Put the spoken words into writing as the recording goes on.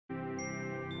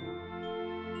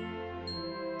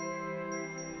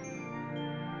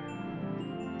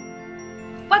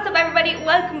What's up everybody,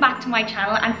 welcome back to my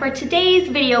channel, and for today's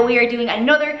video we are doing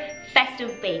another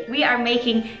festive bake. We are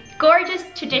making gorgeous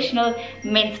traditional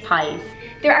mince pies.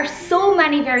 There are so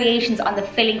many variations on the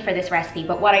filling for this recipe,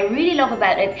 but what I really love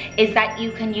about it is that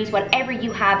you can use whatever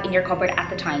you have in your cupboard at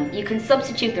the time. You can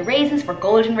substitute the raisins for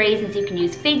golden raisins, you can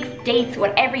use figs, dates,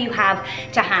 whatever you have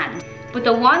to hand. But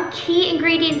the one key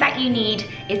ingredient that you need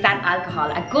is that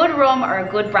alcohol. A good rum or a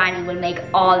good brandy will make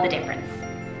all the difference.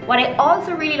 What I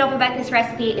also really love about this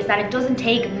recipe is that it doesn't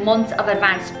take months of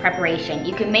advanced preparation.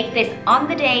 You can make this on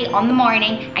the day, on the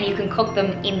morning, and you can cook them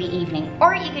in the evening.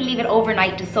 Or you can leave it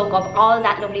overnight to soak up all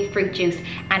that lovely fruit juice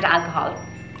and alcohol.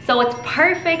 So it's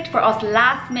perfect for us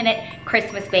last minute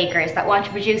Christmas bakers that want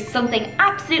to produce something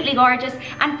absolutely gorgeous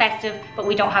and festive, but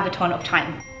we don't have a ton of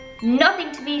time.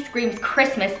 Nothing to me screams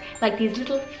Christmas like these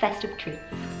little festive treats.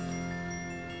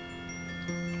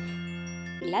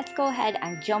 Let's go ahead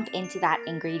and jump into that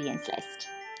ingredients list.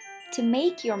 To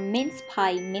make your mince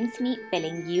pie mincemeat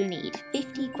filling, you'll need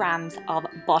 50 grams of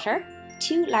butter,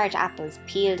 2 large apples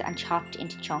peeled and chopped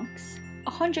into chunks,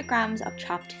 100 grams of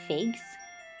chopped figs,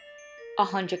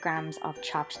 100 grams of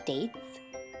chopped dates,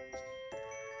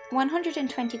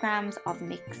 120 grams of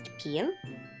mixed peel,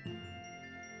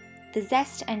 the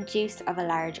zest and juice of a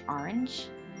large orange,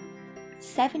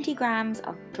 70 grams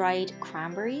of dried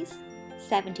cranberries,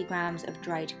 70 grams of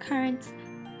dried currants,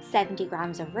 70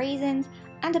 grams of raisins,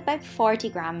 and about 40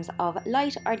 grams of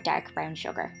light or dark brown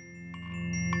sugar.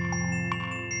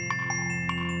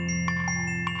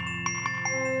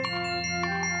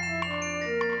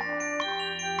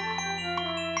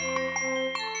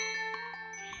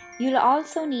 You'll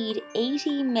also need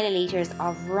 80 milliliters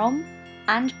of rum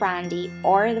and brandy,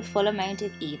 or the full amount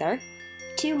of either,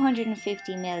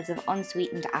 250 ml of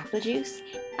unsweetened apple juice,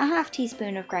 a half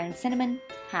teaspoon of ground cinnamon,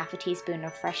 half a teaspoon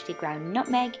of freshly ground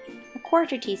nutmeg, a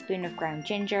quarter teaspoon of ground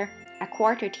ginger, a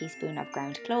quarter teaspoon of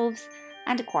ground cloves,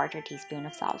 and a quarter teaspoon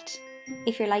of salt.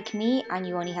 If you're like me and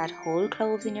you only had whole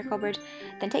cloves in your cupboard,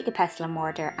 then take a pestle and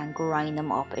mortar and grind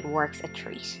them up. It works a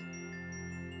treat.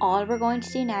 All we're going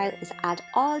to do now is add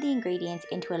all the ingredients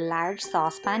into a large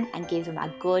saucepan and give them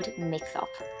a good mix up.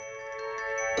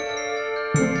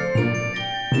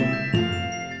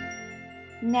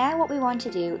 Now what we want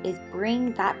to do is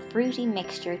bring that fruity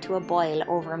mixture to a boil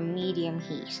over medium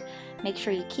heat. Make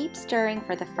sure you keep stirring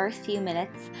for the first few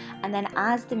minutes, and then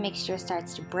as the mixture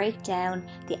starts to break down,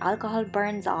 the alcohol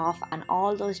burns off and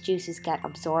all those juices get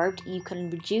absorbed, you can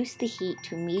reduce the heat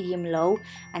to medium-low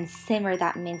and simmer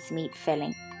that mincemeat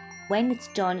filling. When it's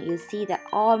done, you'll see that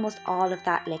almost all of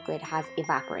that liquid has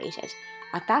evaporated.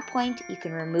 At that point, you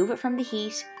can remove it from the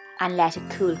heat and let it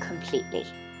cool completely.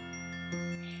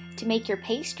 To make your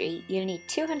pastry, you'll need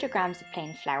 200 grams of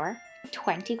plain flour,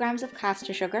 20 grams of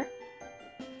caster sugar,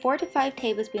 4 to 5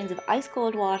 tablespoons of ice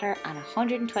cold water, and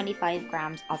 125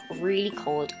 grams of really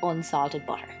cold unsalted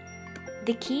butter.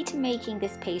 The key to making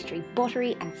this pastry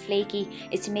buttery and flaky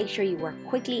is to make sure you work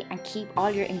quickly and keep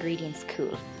all your ingredients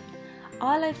cool.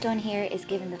 All I've done here is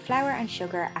given the flour and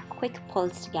sugar a quick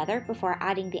pulse together before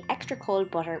adding the extra cold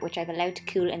butter, which I've allowed to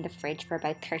cool in the fridge for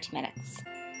about 30 minutes.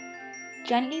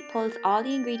 Gently pulse all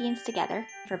the ingredients together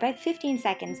for about 15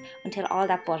 seconds until all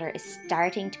that butter is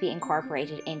starting to be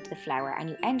incorporated into the flour and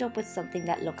you end up with something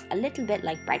that looks a little bit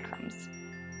like breadcrumbs.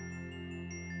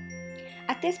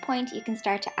 At this point you can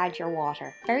start to add your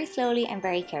water, very slowly and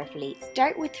very carefully.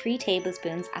 Start with 3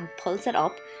 tablespoons and pulse it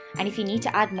up, and if you need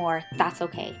to add more, that's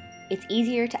okay. It's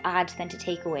easier to add than to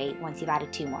take away once you've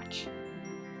added too much.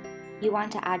 You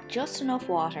want to add just enough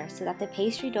water so that the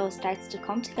pastry dough starts to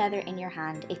come together in your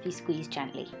hand if you squeeze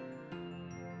gently.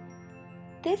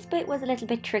 This bit was a little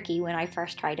bit tricky when I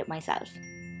first tried it myself.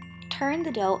 Turn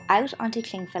the dough out onto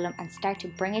cling film and start to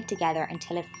bring it together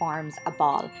until it forms a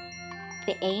ball.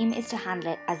 The aim is to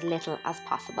handle it as little as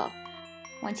possible.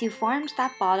 Once you've formed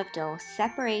that ball of dough,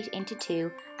 separate into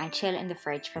 2 and chill in the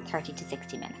fridge for 30 to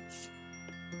 60 minutes.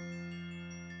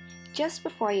 Just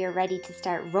before you're ready to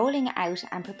start rolling out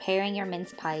and preparing your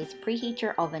mince pies, preheat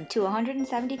your oven to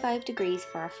 175 degrees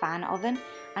for a fan oven,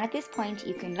 and at this point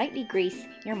you can lightly grease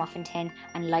your muffin tin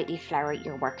and lightly flour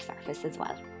your work surface as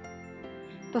well.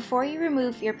 Before you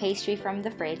remove your pastry from the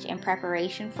fridge in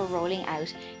preparation for rolling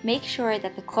out, make sure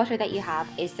that the cutter that you have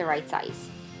is the right size.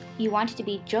 You want it to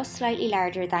be just slightly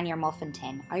larger than your muffin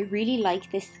tin. I really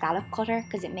like this scallop cutter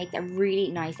because it makes a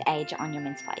really nice edge on your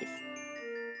mince pies.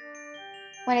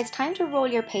 When it's time to roll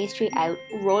your pastry out,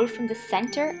 roll from the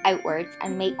centre outwards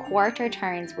and make quarter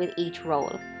turns with each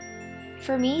roll.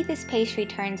 For me, this pastry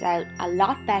turns out a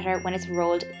lot better when it's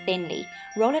rolled thinly.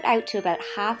 Roll it out to about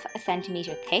half a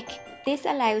centimetre thick. This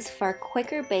allows for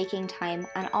quicker baking time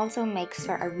and also makes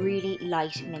for a really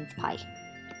light mince pie.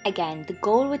 Again, the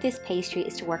goal with this pastry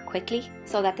is to work quickly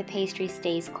so that the pastry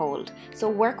stays cold. So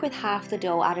work with half the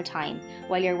dough at a time.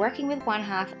 While you're working with one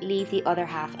half, leave the other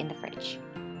half in the fridge.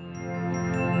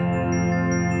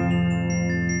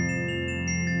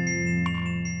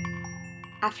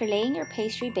 After laying your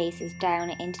pastry bases down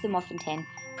into the muffin tin,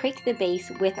 prick the base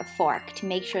with a fork to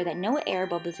make sure that no air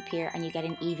bubbles appear and you get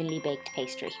an evenly baked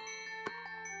pastry.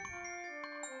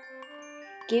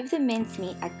 Give the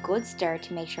mincemeat a good stir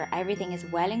to make sure everything is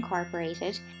well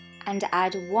incorporated, and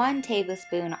add 1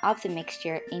 tablespoon of the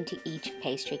mixture into each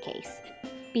pastry case.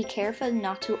 Be careful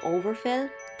not to overfill.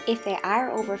 If they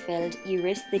are overfilled, you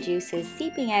risk the juices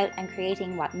seeping out and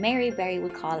creating what Mary Berry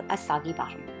would call a soggy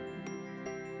bottom.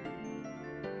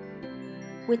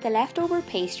 With the leftover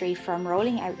pastry from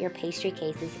rolling out your pastry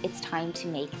cases, it's time to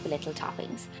make the little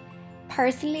toppings.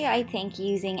 Personally, I think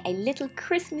using a little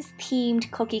Christmas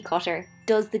themed cookie cutter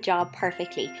does the job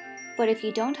perfectly, but if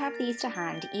you don't have these to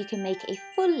hand, you can make a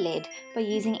full lid by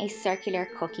using a circular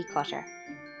cookie cutter.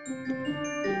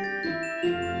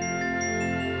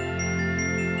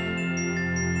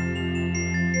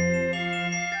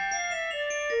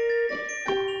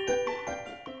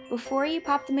 Before you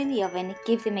pop them in the oven,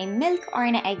 give them a milk or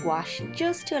an egg wash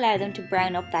just to allow them to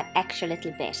brown up that extra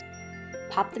little bit.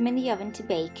 Pop them in the oven to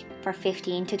bake for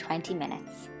 15 to 20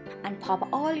 minutes. And pop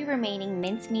all your remaining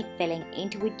mincemeat filling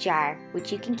into a jar,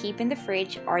 which you can keep in the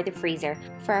fridge or the freezer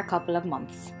for a couple of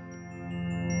months.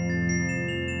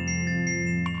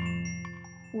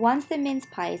 Once the mince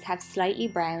pies have slightly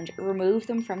browned, remove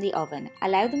them from the oven.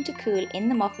 Allow them to cool in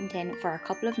the muffin tin for a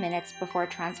couple of minutes before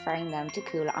transferring them to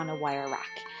cool on a wire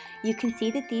rack. You can see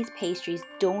that these pastries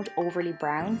don't overly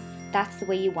brown. That's the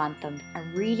way you want them, a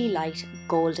really light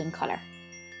golden colour.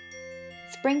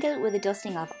 Sprinkle with a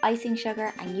dusting of icing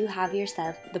sugar and you have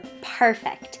yourself the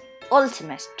perfect,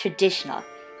 ultimate, traditional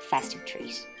festive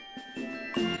treat.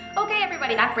 Okay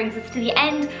everybody, that brings us to the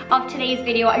end of today's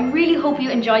video. I really hope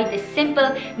you enjoyed this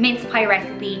simple mince pie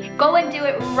recipe. Go and do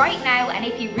it right now, and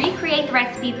if you recreate the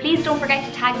recipe, please don't forget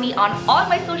to tag me on all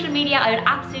my social media. I would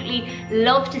absolutely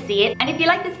love to see it. And if you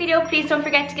like this video, please don't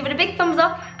forget to give it a big thumbs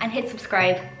up and hit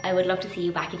subscribe. I would love to see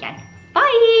you back again.